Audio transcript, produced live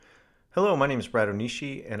Hello, my name is Brad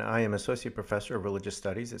Onishi, and I am Associate Professor of Religious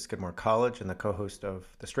Studies at Skidmore College and the co-host of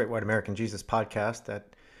the Straight White American Jesus podcast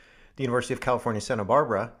at the University of California, Santa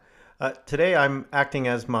Barbara. Today, I'm acting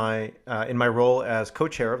as in my role as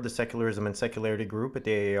co-chair of the Secularism and Secularity Group at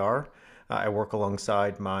the AAR. I work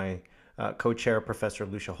alongside my co-chair, Professor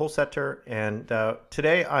Lucia Holsetter, and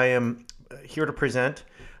today I am here to present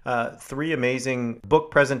three amazing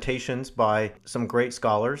book presentations by some great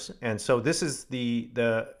scholars. And so this is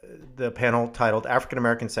the panel titled African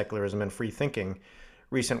American Secularism and Free Thinking,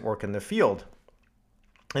 Recent Work in the Field.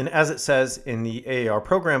 And as it says in the AAR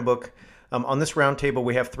program book, on this roundtable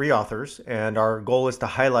we have three authors, and our goal is to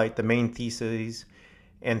highlight the main theses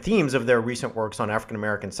and themes of their recent works on African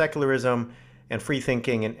American secularism and free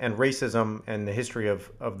thinking and racism and the history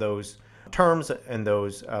of those terms and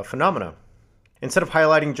those phenomena. Instead of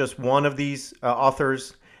highlighting just one of these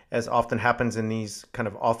authors, as often happens in these kind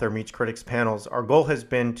of author meets critics panels, our goal has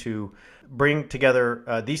been to bring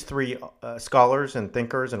together these three scholars and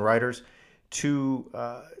thinkers and writers to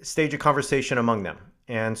stage a conversation among them.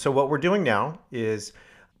 And so what we're doing now is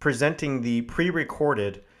presenting the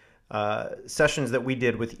pre-recorded sessions that we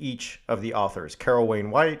did with each of the authors, Carol Wayne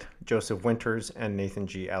White, Joseph Winters, and Nathan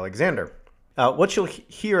G. Alexander. What you'll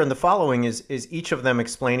hear in the following is each of them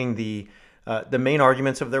explaining the main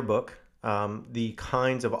arguments of their book, the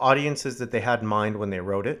kinds of audiences that they had in mind when they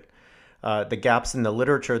wrote it, the gaps in the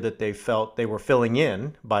literature that they felt they were filling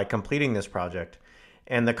in by completing this project,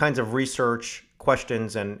 and the kinds of research,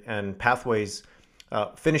 questions, and pathways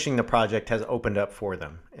finishing the project has opened up for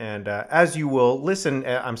them. And as you will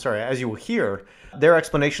as you will hear, their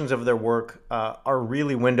explanations of their work are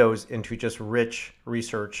really windows into just rich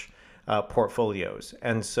research portfolios.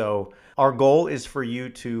 And so our goal is for you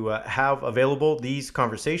to have available these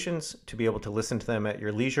conversations, to be able to listen to them at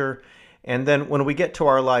your leisure. And then when we get to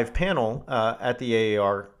our live panel at the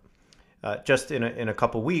AAR, just in a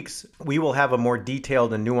couple weeks, we will have a more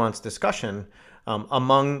detailed and nuanced discussion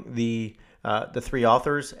among the three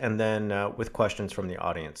authors, and then with questions from the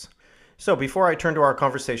audience. So before I turn to our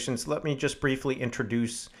conversations, let me just briefly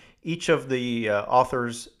introduce each of the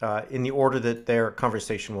authors in the order that their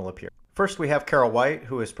conversation will appear. First, we have Carol White,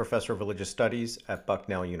 who is Professor of Religious Studies at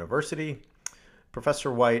Bucknell University.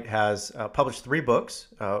 Professor White has published three books.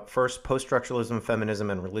 First, Post-Structuralism,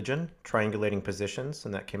 Feminism, and Religion, Triangulating Positions,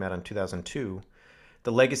 and that came out in 2002.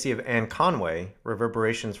 The Legacy of Anne Conway,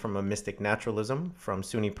 Reverberations from a Mystic Naturalism, from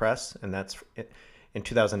SUNY Press, and that's in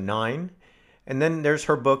 2009. And then there's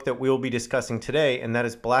her book that we will be discussing today, and that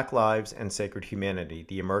is Black Lives and Sacred Humanity,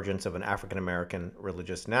 The Emergence of an African American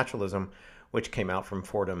Religious Naturalism, which came out from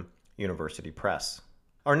Fordham University Press.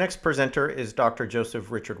 Our next presenter is Dr. Joseph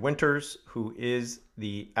Richard Winters, who is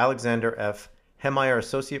the Alexander F. Hemeyer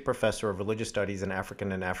Associate Professor of Religious Studies and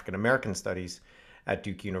African American Studies at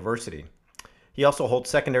Duke University. He also holds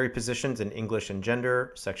secondary positions in English and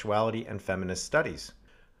Gender, Sexuality, and Feminist Studies.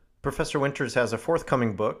 Professor Winters has a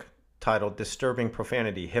forthcoming book titled Disturbing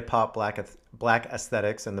Profanity, Hip-Hop, Black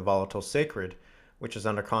Aesthetics, and the Volatile Sacred, which is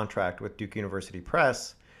under contract with Duke University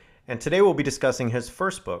Press. And today we'll be discussing his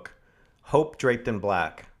first book, Hope Draped in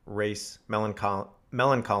Black, Race,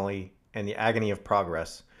 Melancholy, and the Agony of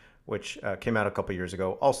Progress, which came out a couple years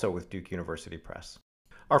ago, also with Duke University Press.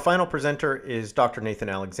 Our final presenter is Dr. Nathan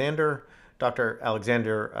Alexander. Dr.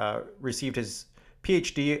 Alexander received his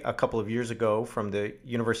PhD a couple of years ago from the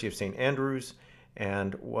University of St. Andrews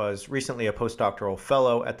and was recently a postdoctoral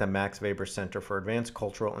fellow at the Max Weber Center for Advanced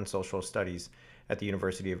Cultural and Social Studies at the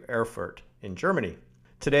University of Erfurt in Germany.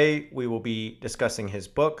 Today, we will be discussing his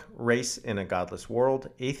book, Race in a Godless World,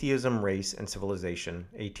 Atheism, Race, and Civilization,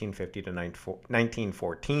 1850 to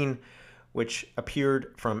 1914, which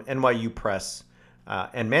appeared from NYU Press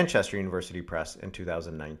and Manchester University Press in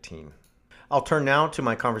 2019. I'll turn now to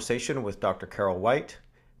my conversation with Dr. Carol White,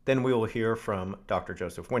 then we will hear from Dr.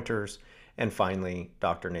 Joseph Winters, and finally,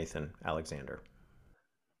 Dr. Nathan Alexander.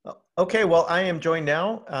 Okay, well, I am joined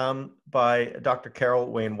now by Dr.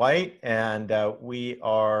 Carol Wayne White, and we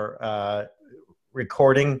are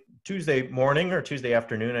recording Tuesday morning, or Tuesday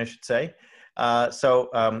afternoon, I should say.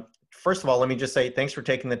 First of all, let me just say thanks for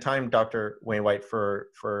taking the time, Dr. Wayne White,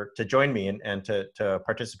 to join me and to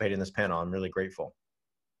participate in this panel. I'm really grateful.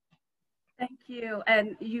 Thank you,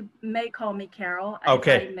 and you may call me Carol.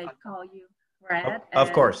 Okay. I may call you Brad.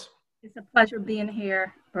 Of course. It's a pleasure being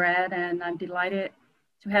here, Brad, and I'm delighted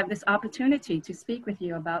to have this opportunity to speak with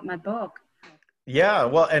you about my book. Yeah,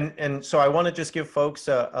 well, and so I want to just give folks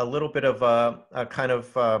a little bit of a kind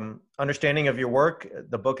of understanding of your work.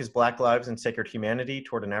 The book is Black Lives and Sacred Humanity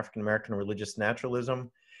Toward an African American Religious Naturalism.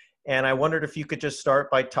 And I wondered if you could just start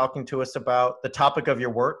by talking to us about the topic of your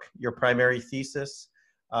work, your primary thesis,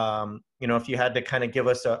 If you had to kind of give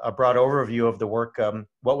us a broad overview of the work,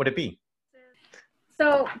 what would it be?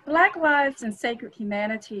 So Black Lives and Sacred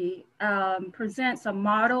Humanity presents a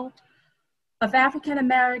model of African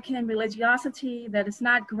American religiosity that is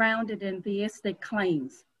not grounded in theistic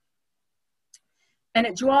claims. And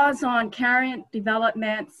it draws on current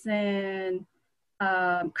developments in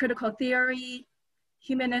critical theory,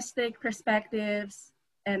 humanistic perspectives,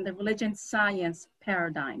 and the religion science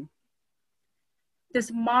paradigm.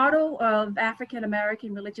 This model of African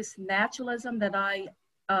American religious naturalism that I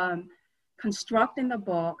construct in the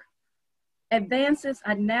book advances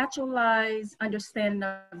a naturalized understanding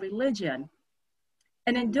of religion.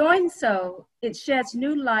 And in doing so, it sheds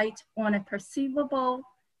new light on a perceivable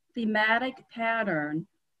thematic pattern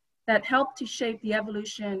that helped to shape the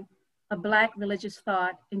evolution of Black religious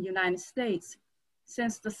thought in the United States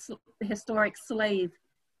since the historic slave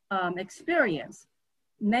experience,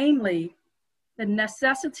 namely the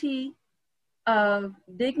necessity of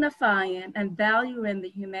dignifying and valuing the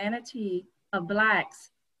humanity of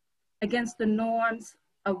Blacks against the norms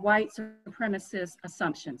of white supremacist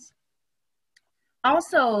assumptions.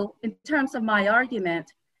 Also, in terms of my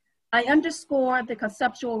argument, I underscore the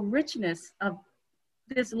conceptual richness of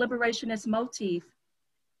this liberationist motif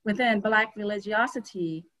within Black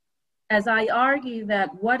religiosity, as I argue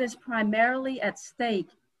that what is primarily at stake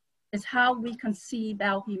is how we conceive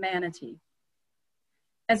our humanity,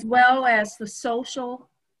 as well as the social,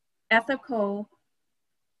 ethical,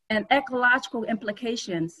 and ecological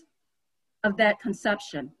implications of that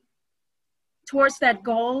conception. Towards that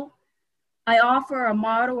goal, I offer a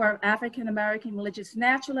model of African American religious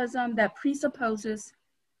naturalism that presupposes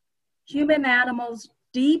human animals'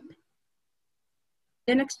 deep,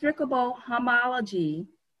 inextricable homology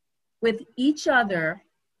with each other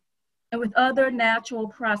and with other natural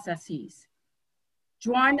processes,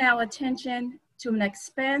 drawing our attention to an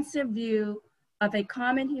expansive view of a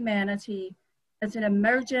common humanity as an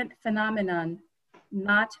emergent phenomenon,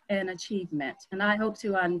 not an achievement. And I hope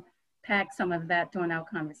to unpack some of that during our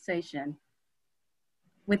conversation.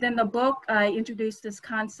 Within the book, I introduced this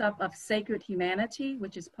concept of sacred humanity,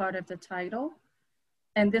 which is part of the title.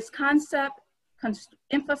 And this concept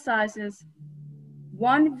emphasizes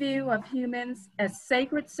one view of humans as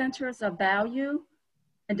sacred centers of value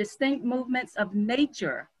and distinct movements of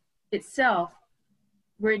nature itself,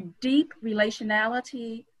 where deep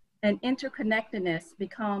relationality and interconnectedness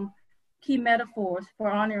become key metaphors for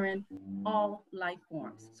honoring all life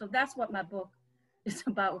forms. So that's what my book is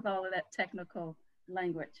about with all of that technical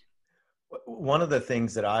language. One of the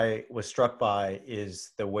things that I was struck by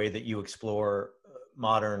is the way that you explore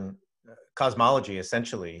modern cosmology,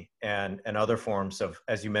 essentially, and other forms of,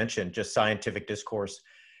 as you mentioned, just scientific discourse.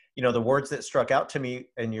 The words that struck out to me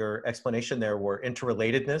in your explanation there were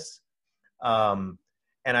interrelatedness.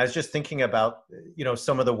 And I was just thinking about,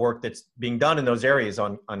 some of the work that's being done in those areas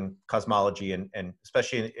on cosmology and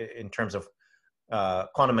especially in terms of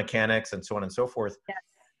quantum mechanics and so on and so forth. Yes.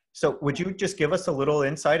 So would you just give us a little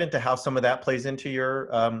insight into how some of that plays into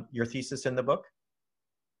your thesis in the book?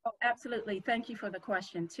 Oh, absolutely. Thank you for the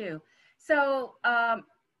question too. So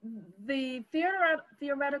the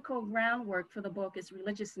theoretical groundwork for the book is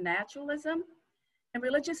religious naturalism. And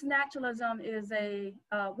religious naturalism is a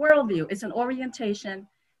worldview. It's an orientation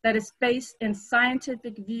that is based in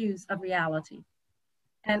scientific views of reality.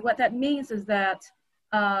 And what that means is that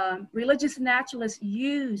religious naturalists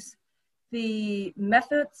use the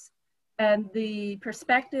methods and the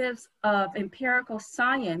perspectives of empirical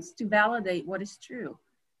science to validate what is true.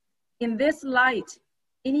 In this light,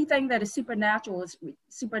 anything that is supernatural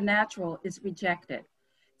is rejected.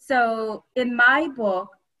 So in my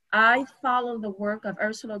book, I follow the work of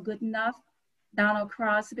Ursula Goodenough, Donald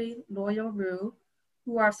Crosby, Loyal Rue,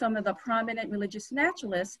 who are some of the prominent religious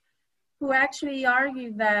naturalists who actually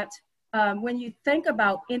argue that when you think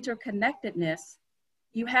about interconnectedness,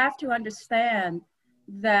 you have to understand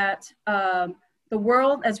that the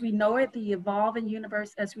world as we know it, the evolving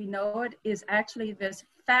universe as we know it, is actually this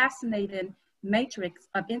fascinating matrix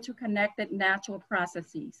of interconnected natural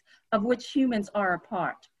processes of which humans are a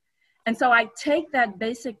part. And so I take that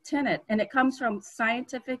basic tenet, and it comes from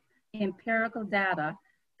scientific empirical data,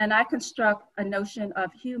 and I construct a notion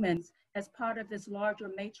of humans as part of this larger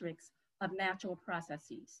matrix of natural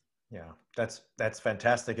processes. Yeah, that's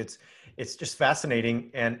fantastic. It's just fascinating,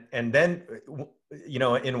 and then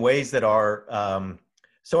in ways that are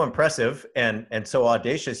so impressive and so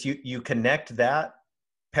audacious, you connect that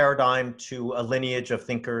paradigm to a lineage of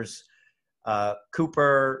thinkers,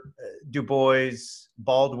 Cooper, Du Bois,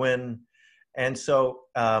 Baldwin, And so,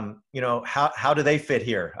 how do they fit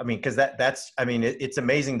here? I mean, because it's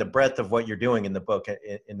amazing the breadth of what you're doing in the book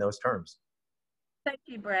in those terms. Thank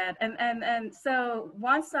you, Brad. And so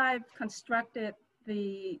once I've constructed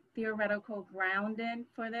the theoretical grounding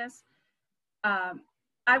for this,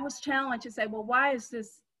 I was challenged to say, well, why is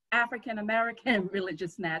this African American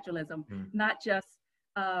religious naturalism, not just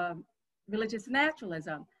religious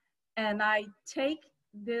naturalism? And I take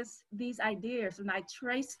these ideas and I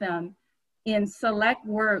trace them in select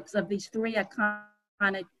works of these three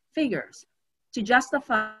iconic figures to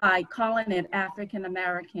justify calling it African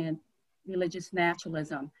American religious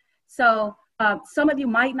naturalism. So some of you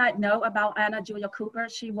might not know about Anna Julia Cooper.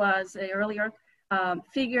 She was an earlier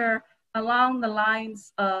figure along the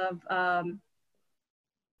lines of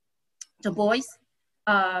Du Bois.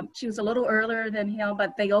 She was a little earlier than him,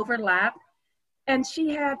 but they overlap. And she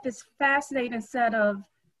had this fascinating set of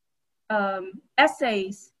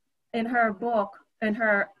essays in her book, in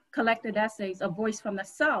her collected essays, A Voice from the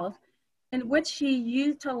South, in which she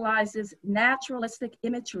utilizes naturalistic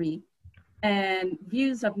imagery and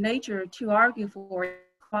views of nature to argue for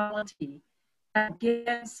equality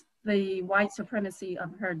against the white supremacy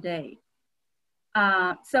of her day.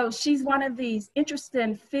 So she's one of these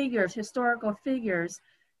interesting figures, historical figures,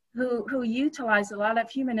 who utilize a lot of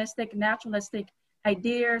humanistic, naturalistic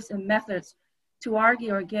ideas and methods to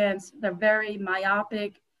argue against the very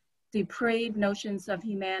myopic, depraved notions of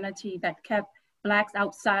humanity that kept Blacks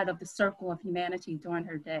outside of the circle of humanity during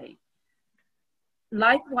her day.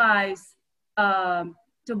 Likewise,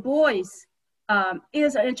 Du Bois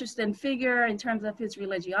is an interesting figure in terms of his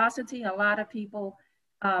religiosity. A lot of people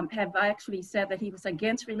have actually said that he was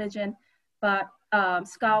against religion, but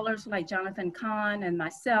scholars like Jonathan Cahn and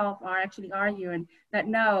myself are actually arguing that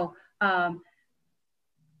no,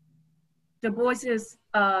 Du Bois's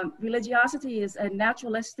religiosity is a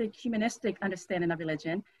naturalistic, humanistic understanding of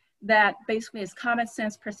religion that basically is common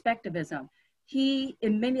sense perspectivism. He,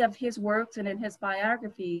 in many of his works and in his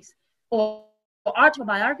biographies or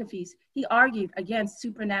autobiographies, he argued against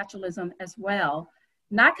supernaturalism as well.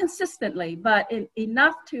 Not consistently, but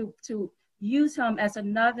enough to use him as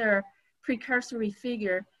another precursory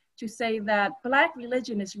figure to say that Black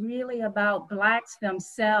religion is really about Blacks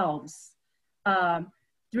themselves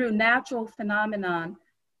through natural phenomenon,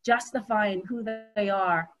 justifying who they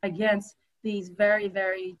are against these very,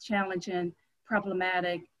 very challenging,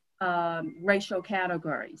 problematic racial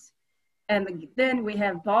categories. And then we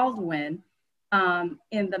have Baldwin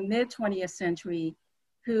in the mid-20th century,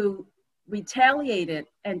 who retaliated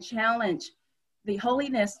and challenged the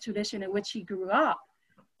holiness tradition in which he grew up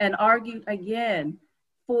and argued again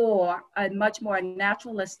for a much more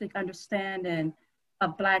naturalistic understanding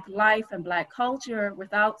of Black life and Black culture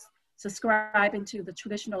without subscribing to the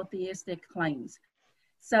traditional theistic claims.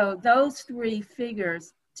 So those three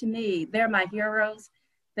figures, to me, they're my heroes.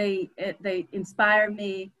 They inspire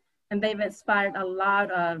me, and they've inspired a lot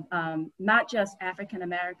of not just African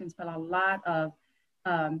Americans, but a lot of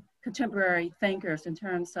contemporary thinkers in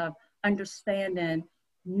terms of understanding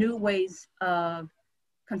new ways of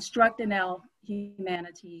constructing our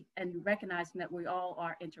humanity and recognizing that we all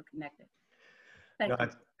are interconnected. Thank you.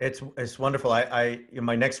 It's wonderful.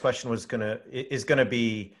 My next question is gonna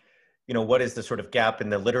be, what is the sort of gap in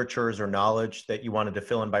the literatures or knowledge that you wanted to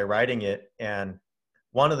fill in by writing it? And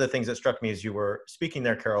one of the things that struck me as you were speaking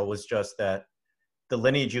there, Carol, was just that the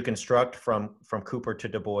lineage you construct from Cooper to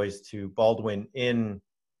Du Bois to Baldwin in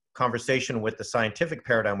conversation with the scientific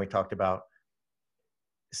paradigm we talked about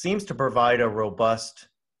seems to provide a robust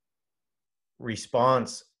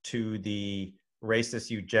response to the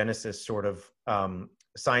racist eugenicist sort of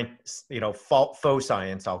science, faux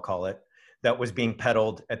science, I'll call it, that was being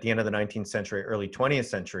peddled at the end of the 19th century, early 20th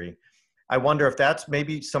century. I wonder if that's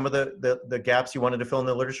maybe some of the gaps you wanted to fill in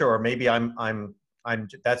the literature, or maybe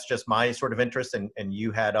that's just my sort of interest, and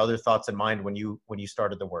you had other thoughts in mind when you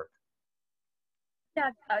started the work.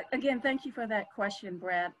 Yeah, again, thank you for that question,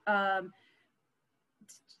 Brad.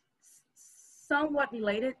 Somewhat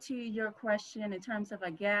related to your question in terms of a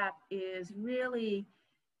gap is really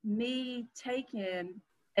me taking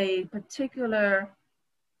a particular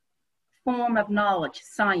form of knowledge,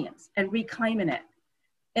 science, and reclaiming it.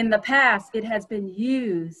 In the past, it has been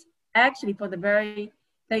used actually for the very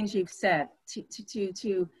things you've said,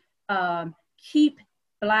 to keep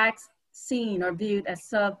Blacks seen or viewed as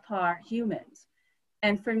subpar humans.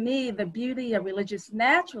 And for me, the beauty of religious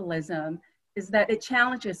naturalism is that it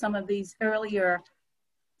challenges some of these earlier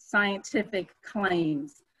scientific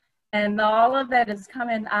claims. And all of that is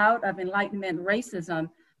coming out of Enlightenment racism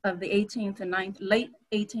of the 18th and late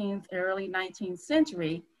 18th, early 19th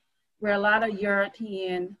century, where a lot of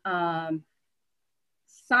European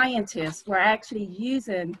scientists were actually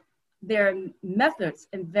using their methods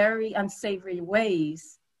in very unsavory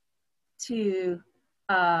ways to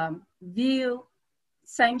view,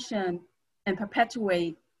 sanction, and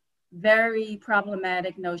perpetuate very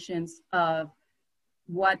problematic notions of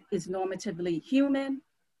what is normatively human,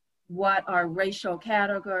 what are racial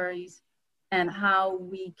categories, and how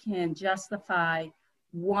we can justify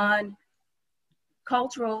one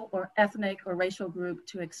cultural or ethnic or racial group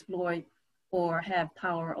to exploit or have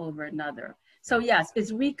power over another. So yes,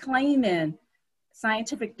 it's reclaiming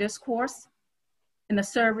scientific discourse in the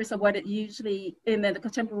service of what it usually, in the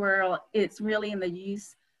contemporary world, it's really in the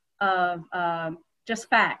use of just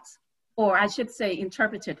facts, or I should say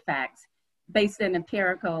interpreted facts, based in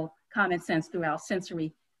empirical common sense throughout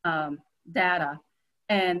sensory data,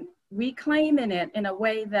 and reclaiming it in a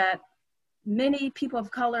way that many people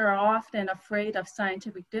of color are often afraid of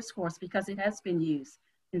scientific discourse because it has been used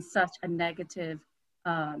in such a negative,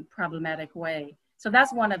 problematic way. So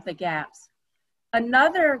that's one of the gaps.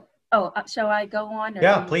 Another, shall I go on? Or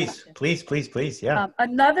yeah, please. Yeah.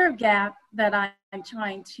 Another gap that I'm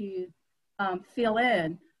trying to fill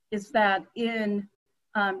in is that in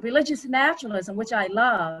religious naturalism, which I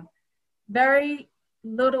love, very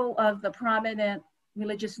little of the prominent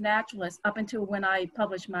religious naturalists up until when I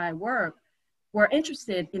published my work were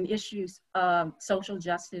interested in issues of social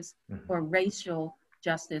justice or racial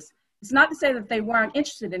justice. It's not to say that they weren't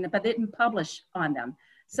interested in it, but they didn't publish on them.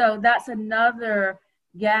 So that's another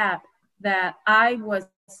gap that I was,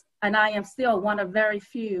 and I am still one of very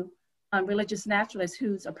few religious naturalists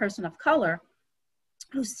who's a person of color,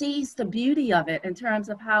 who sees the beauty of it in terms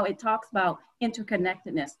of how it talks about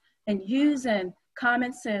interconnectedness and using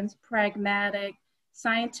common sense, pragmatic,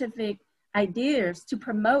 scientific ideas to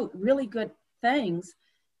promote really good things.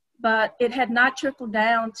 But it had not trickled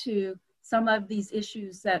down to some of these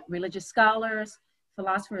issues that religious scholars,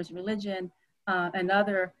 philosophers of religion, and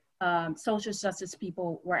other social justice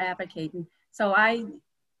people were advocating. So I'm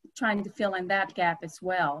trying to fill in that gap as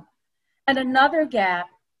well. And another gap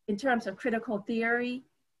in terms of critical theory,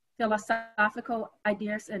 philosophical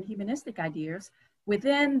ideas, and humanistic ideas,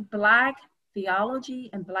 within Black theology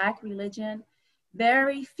and Black religion,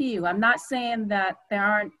 very few, I'm not saying that there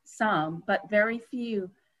aren't some, but very few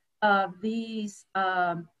of these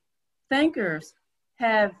thinkers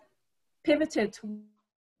have pivoted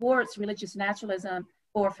towards religious naturalism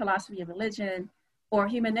or philosophy of religion or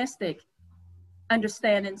humanistic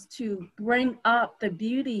understandings to bring up the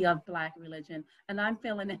beauty of Black religion. And I'm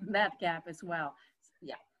filling in that gap as well.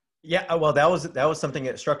 Yeah. Yeah, well, that was something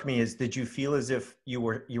that struck me. Is did you feel as if you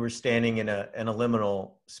were standing in a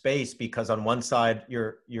liminal space, because on one side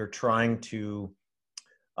you're trying to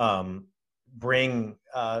bring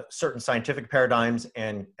certain scientific paradigms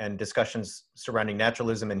and discussions surrounding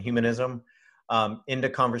naturalism and humanism into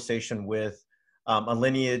conversation with a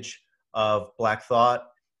lineage of Black thought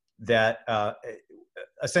that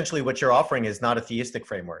essentially what you're offering is not a theistic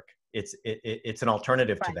framework. It's an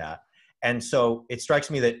alternative to that. And so it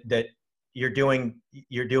strikes me that you're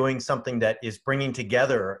doing something that is bringing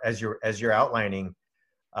together, as you're outlining,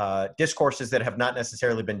 discourses that have not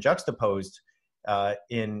necessarily been juxtaposed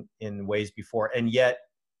in ways before. And yet,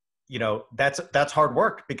 you know, that's hard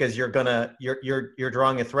work, because you're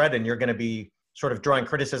drawing a thread, and you're going to be sort of drawing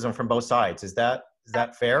criticism from both sides. Is that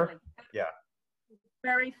fair? Absolutely. Yeah.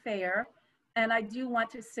 Very fair. And I do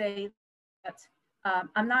want to say that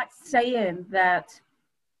I'm not saying that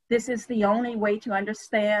this is the only way to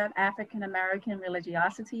understand African-American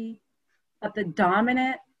religiosity, but the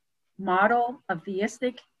dominant model of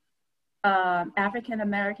theistic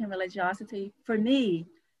African-American religiosity, for me,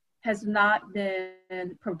 has not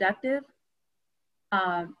been productive.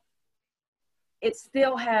 It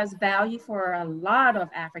still has value for a lot of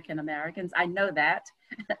African-Americans, I know that.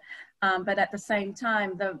 But at the same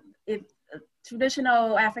time,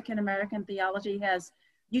 traditional African-American theology has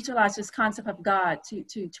utilized this concept of God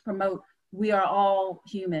to promote we are all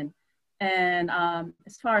human. And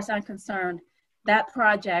as far as I'm concerned, that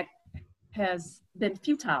project has been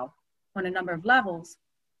futile on a number of levels.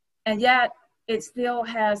 And yet it still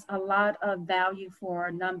has a lot of value for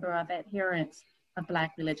a number of adherents of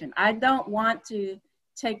Black religion. I don't want to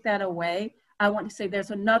take that away. I want to say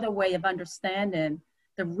there's another way of understanding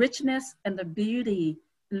the richness and the beauty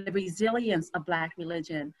and the resilience of Black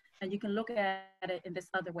religion. And you can look at it in this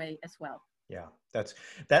other way as well. Yeah,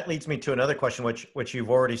 that leads me to another question, which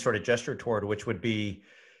you've already sort of gestured toward, which would be,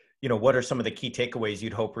 you know, what are some of the key takeaways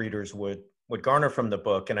you'd hope readers would garner from the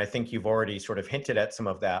book? And I think you've already sort of hinted at some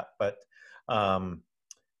of that, but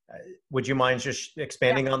would you mind just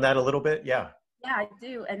expanding on that a little bit? Yeah. Yeah, I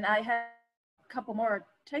do. And I have a couple more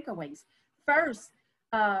takeaways. First,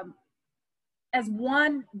 um, as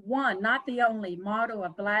one, not the only model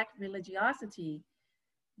of Black religiosity,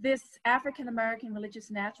 this African American religious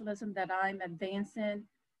naturalism that I'm advancing,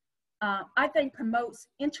 I think promotes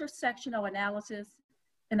intersectional analysis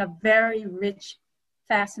in a very rich,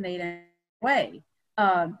 fascinating way.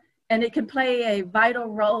 And it can play a vital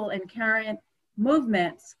role in current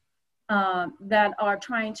movements that are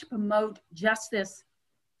trying to promote justice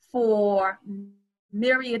for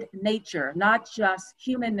myriad nature, not just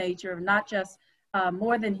human nature, not just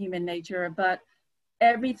more than human nature, but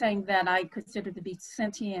everything that I consider to be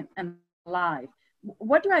sentient and alive.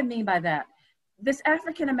 What do I mean by that? This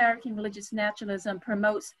African American religious naturalism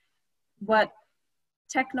promotes what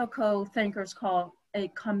technical thinkers call a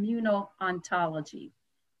communal ontology.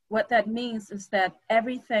 What that means is that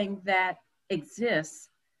everything that exists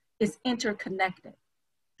is interconnected.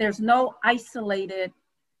 There's no isolated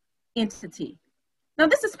entity. Now,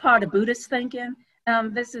 this is part of Buddhist thinking.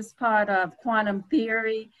 This is part of quantum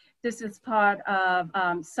theory. This is part of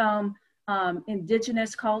some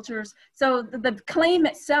indigenous cultures. So the claim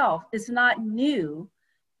itself is not new,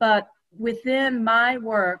 but within my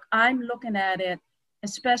work, I'm looking at it,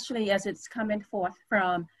 especially as it's coming forth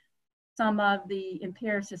from some of the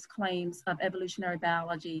empiricist claims of evolutionary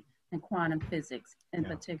biology and quantum physics in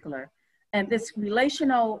particular. And this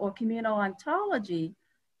relational or communal ontology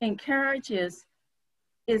encourages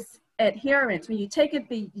its adherence. When you take it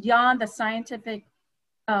beyond the scientific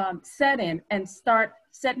setting and start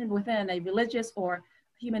setting within a religious or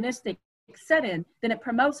humanistic setting, then it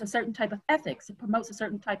promotes a certain type of ethics. It promotes a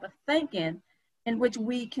certain type of thinking in which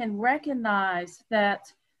we can recognize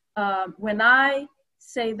that when I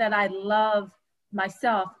say that I love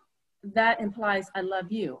myself, that implies I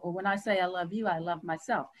love you. Or when I say I love you, I love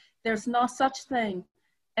myself. There's no such thing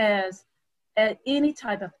as any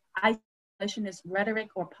type of isolationist rhetoric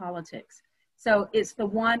or politics. So it's the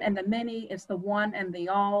one and the many, it's the one and the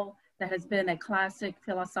all that has been a classic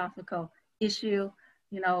philosophical issue,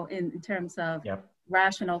 you know, in terms of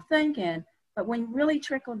rational thinking. But when you really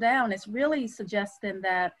trickle down, it's really suggesting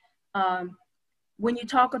that when you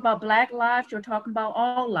talk about Black lives, you're talking about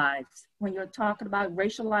all lives. When you're talking about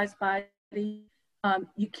racialized bodies,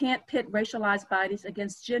 you can't pit racialized bodies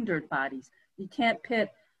against gendered bodies. You can't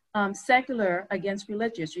pit secular against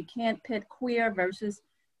religious. You can't pit queer versus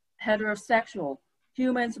heterosexual,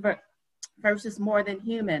 humans versus more than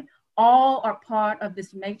human. All are part of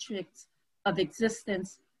this matrix of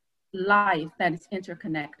existence, life that is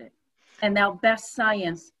interconnected. And now best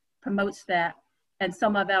science promotes that. And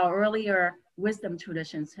some of our earlier wisdom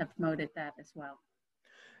traditions have promoted that as well.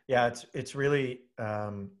 Yeah, it's really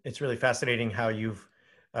fascinating how you've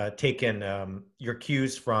taken your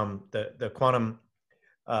cues from the quantum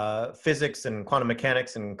physics and quantum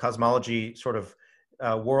mechanics and cosmology sort of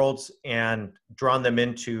worlds and drawn them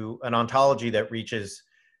into an ontology that reaches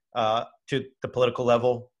to the political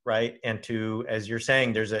level, right? And to, as you're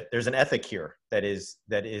saying, there's an ethic here that is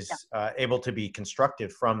able to be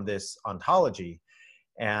constructed from this ontology,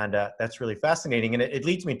 and that's really fascinating. And it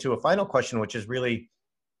leads me to a final question, which is really,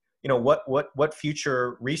 you know, what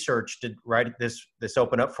future research did this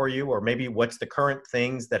open up for you, or maybe what's the current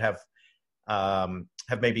things that have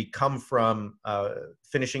maybe come from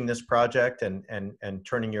finishing this project and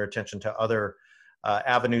turning your attention to other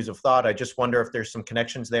avenues of thought. I just wonder if there's some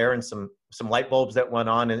connections there and some light bulbs that went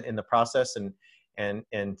on in the process and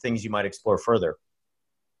things you might explore further.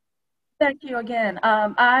 Thank you again.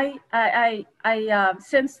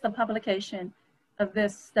 Since the publication of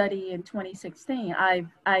this study in 2016,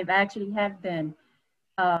 I've actually have been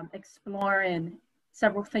exploring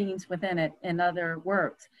several themes within it in other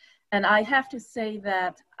works. And I have to say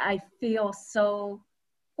that I feel so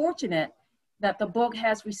fortunate that the book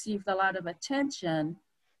has received a lot of attention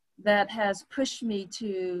that has pushed me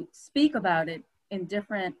to speak about it in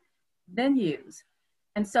different venues.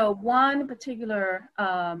 And so one particular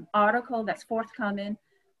article that's forthcoming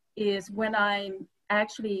is when I'm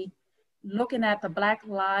actually looking at the Black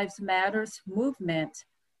Lives Matters movement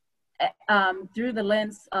through the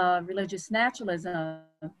lens of religious naturalism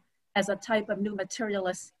as a type of new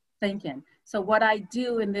materialist thinking. So what I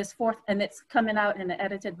do in this and it's coming out in an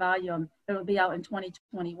edited volume, it will be out in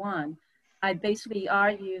 2021. I basically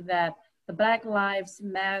argue that the Black Lives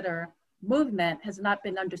Matter movement has not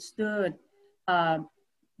been understood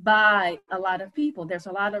by a lot of people. There's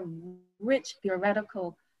a lot of rich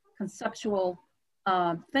theoretical, conceptual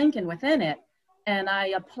thinking within it. And I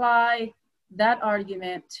apply that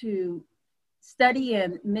argument to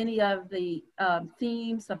studying many of the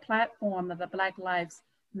themes, the platform of the Black Lives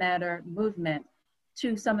Matter movement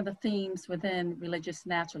to some of the themes within religious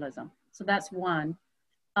naturalism. So that's one.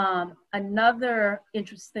 Another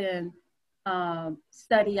interesting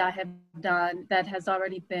study I have done that has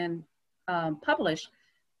already been published,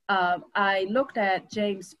 I looked at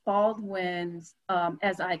James Baldwin's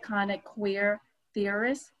as iconic queer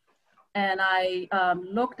theorist, and I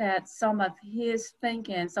looked at some of his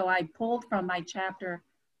thinking. So I pulled from my chapter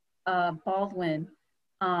Baldwin,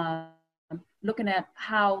 um, looking at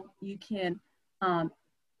how you can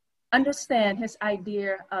understand his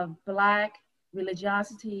idea of Black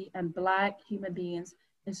religiosity and Black human beings,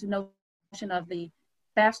 his notion of the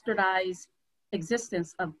bastardized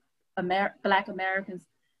existence of Black Americans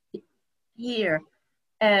here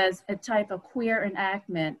as a type of queer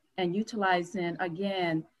enactment, and utilizing,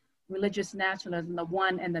 again, religious naturalism, the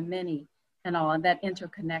one and the many, and all, and that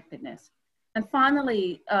interconnectedness. And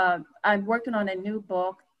finally, I'm working on a new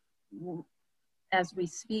book as we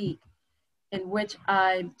speak, in which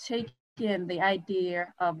I'm taking the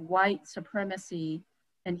idea of white supremacy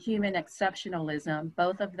and human exceptionalism,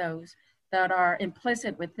 both of those that are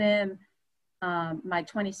implicit within my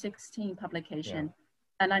 2016 publication, yeah.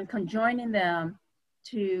 And I'm conjoining them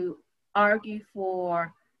to argue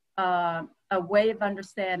for a way of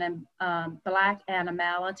understanding Black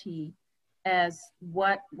animality as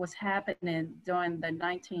what was happening during the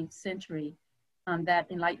 19th century,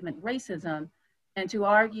 that Enlightenment racism, and to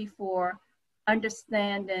argue for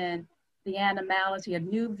understanding the animality, a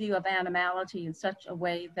new view of animality in such a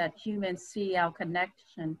way that humans see our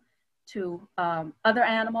connection to other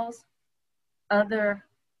animals, other,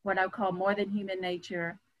 what I call more than human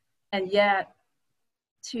nature, and yet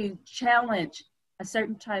to challenge a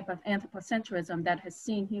certain type of anthropocentrism that has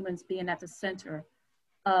seen humans being at the center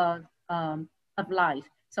of life.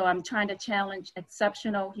 So I'm trying to challenge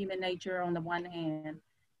exceptional human nature on the one hand,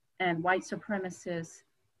 and white supremacist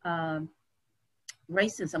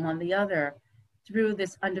racism on the other, through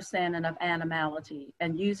this understanding of animality,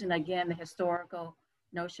 and using, again, the historical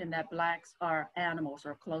notion that Blacks are animals,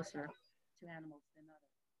 or closer to animals than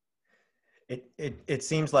others. It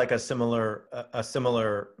seems like a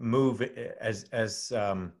similar move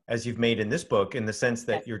as you've made in this book, in the sense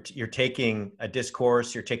that yes. you're taking a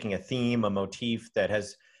discourse, you're taking a theme, a motif that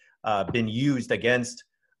has been used against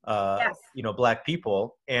yes. Black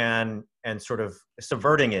people, and sort of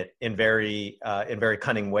subverting it in very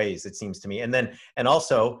cunning ways, it seems to me. And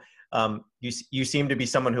also you seem to be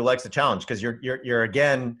someone who likes the challenge, because you're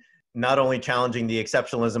again not only challenging the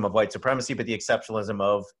exceptionalism of white supremacy, but the exceptionalism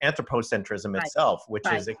of anthropocentrism right. itself, which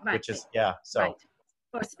is yeah. So right.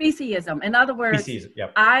 Or speciesism. In other words,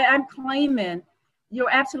 yep. I'm claiming, you're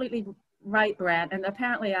absolutely right, Brad, and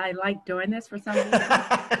apparently I like doing this for some reason.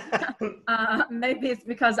 Maybe it's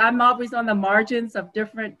because I'm always on the margins of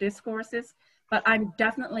different discourses, but I'm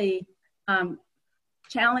definitely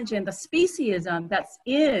challenging the speciesism that's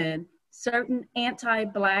in certain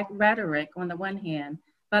anti-Black rhetoric on the one hand,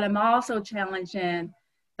 but I'm also challenging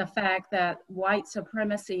the fact that white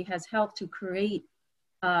supremacy has helped to create,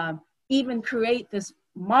 even create this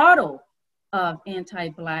model of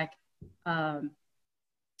anti-Black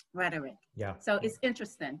rhetoric. Yeah. So it's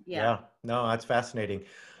interesting. Yeah. Yeah. No, that's fascinating.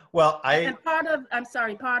 Well, and part of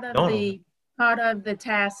the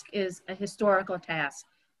task is a historical task,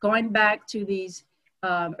 going back to these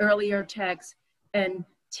earlier texts and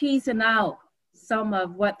teasing out some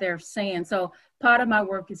of what they're saying. So part of my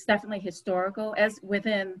work is definitely historical, as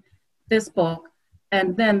within this book,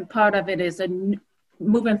 and then part of it is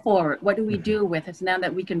moving forward. What do we do with it now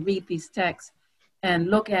that we can read these texts and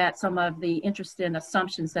look at some of the interesting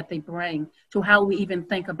assumptions that they bring to how we even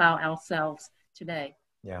think about ourselves today?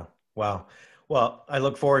 Yeah. Wow. Well, I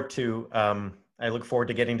look forward to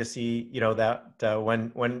getting to see, that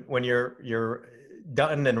when you're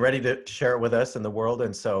done and ready to share it with us and the world.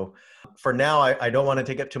 And so for now, I don't want to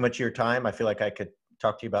take up too much of your time. I feel like I could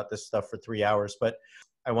talk to you about this stuff for 3 hours, but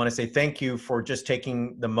I want to say thank you for just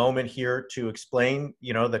taking the moment here to explain,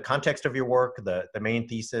 the context of your work, the main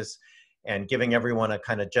thesis, and giving everyone a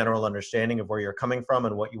kind of general understanding of where you're coming from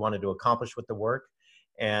and what you wanted to accomplish with the work.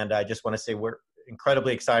 And I just want to say we're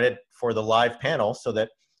incredibly excited for the live panel, so that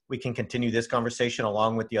we can continue this conversation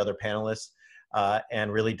along with the other panelists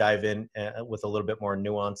and really dive in with a little bit more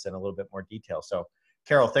nuance and a little bit more detail. So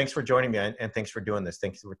Carol, thanks for joining me, and thanks for doing this.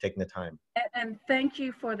 Thanks for taking the time. And thank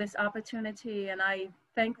you for this opportunity. And I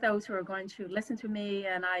thank those who are going to listen to me,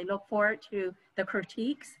 and I look forward to the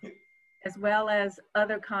critiques as well as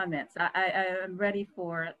other comments. I am ready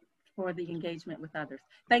for the engagement with others.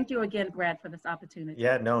 Thank you again, Brad, for this opportunity.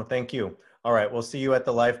 Yeah, no, thank you. All right, we'll see you at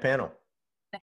the live panel.